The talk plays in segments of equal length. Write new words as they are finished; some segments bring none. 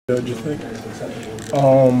What do you think?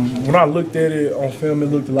 When I looked at it on film, it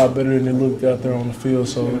looked a lot better than it looked out there on the field.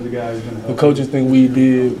 So the coaches think we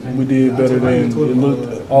did better than it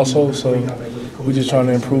looked also. So we're just trying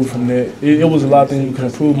to improve from that. It was a lot of things we could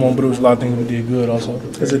improve on, but it was a lot of things we did good also.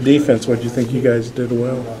 As a defense, what do you think you guys did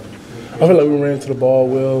well? I feel like we ran to the ball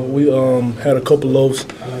well. We had a couple loafs,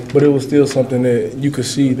 but it was still something that you could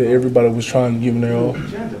see that everybody was trying to give them their all.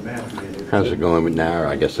 How's it going with now?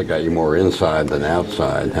 I guess they got you more inside than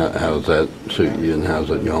outside. How's that suit you, and how's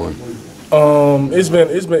it going? It's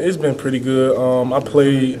been pretty good. I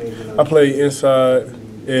played inside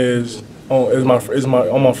my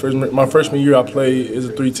freshman year. I played as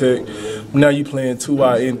a 3-tech. Now you playing 2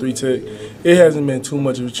 wide and 3-tech. It hasn't been too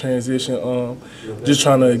much of a transition. Just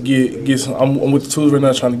trying to get some. I'm with the twos right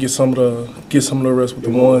now, trying to get some of the rest with the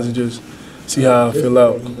ones and just see how I feel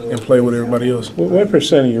out and play with everybody else. What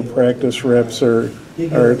percent of your practice reps are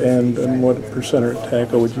at end, and what percent are at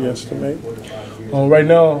tackle would you estimate? Right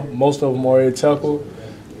now, most of them are at tackle.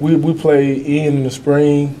 We play in the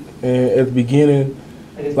spring, and at the beginning,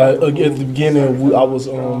 I was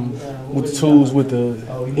with the twos with the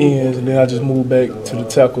ends, and then I just moved back to the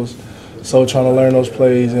tackles. So trying to learn those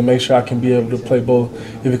plays and make sure I can be able to play both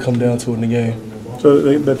if it comes down to it in the game. So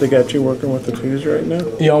they got you working with the twos right now?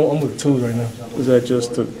 Yeah, I'm with the twos right now. Is that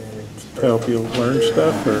just to help you learn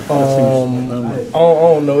stuff, or? I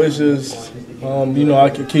don't know. It's just I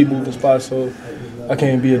can keep moving spots, so I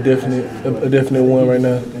can't be a definite one right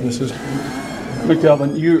now.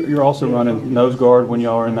 McDelvin, you're also running nose guard when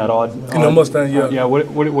y'all are in that odd Mustang, yeah. Yeah.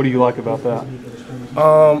 What do you like about that?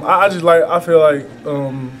 I feel like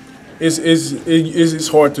it's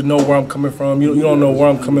hard to know where I'm coming from. You don't know where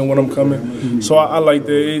I'm coming when I'm coming. Mm-hmm. So I like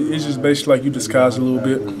that. It's just basically like you disguise a little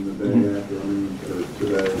bit.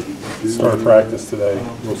 Start practice today, a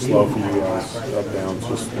little slow for you guys, up downs,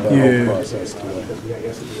 just that whole process today.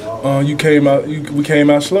 We came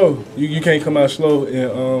out slow. You can't come out slow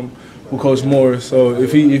and with Coach Morris. So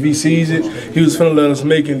if he sees it, he was finna let us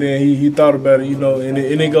make it. And then he thought about it, and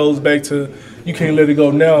it goes back to you can't let it go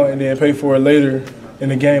now and then pay for it later in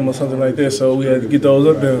the game or something like that. So we had to get those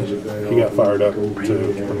up there. He got fired up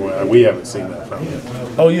too. We haven't seen that from him.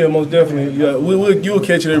 Oh yeah, most definitely. Yeah, you'll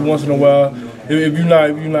catch it every once in a while. If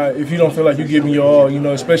you don't feel like you're giving your all,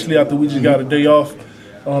 especially after we just got a day off.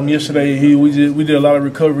 Yesterday we did a lot of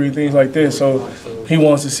recovery and things like that. So he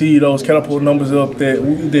wants to see those catapult numbers up, that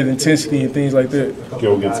intensity and things like that.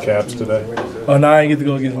 Go against Caps today? No, I ain't get to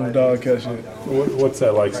go against my dog Caps yet. What's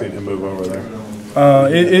that like seeing him move over there?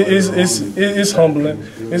 It's humbling.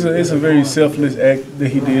 It's a very selfless act that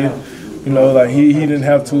he did. Like he didn't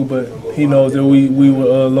have to, but he knows that we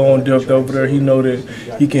were low on depth over there. He know that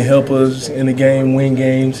he can help us in the game, win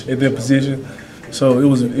games at their position. So it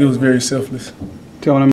was very selfless. Telling him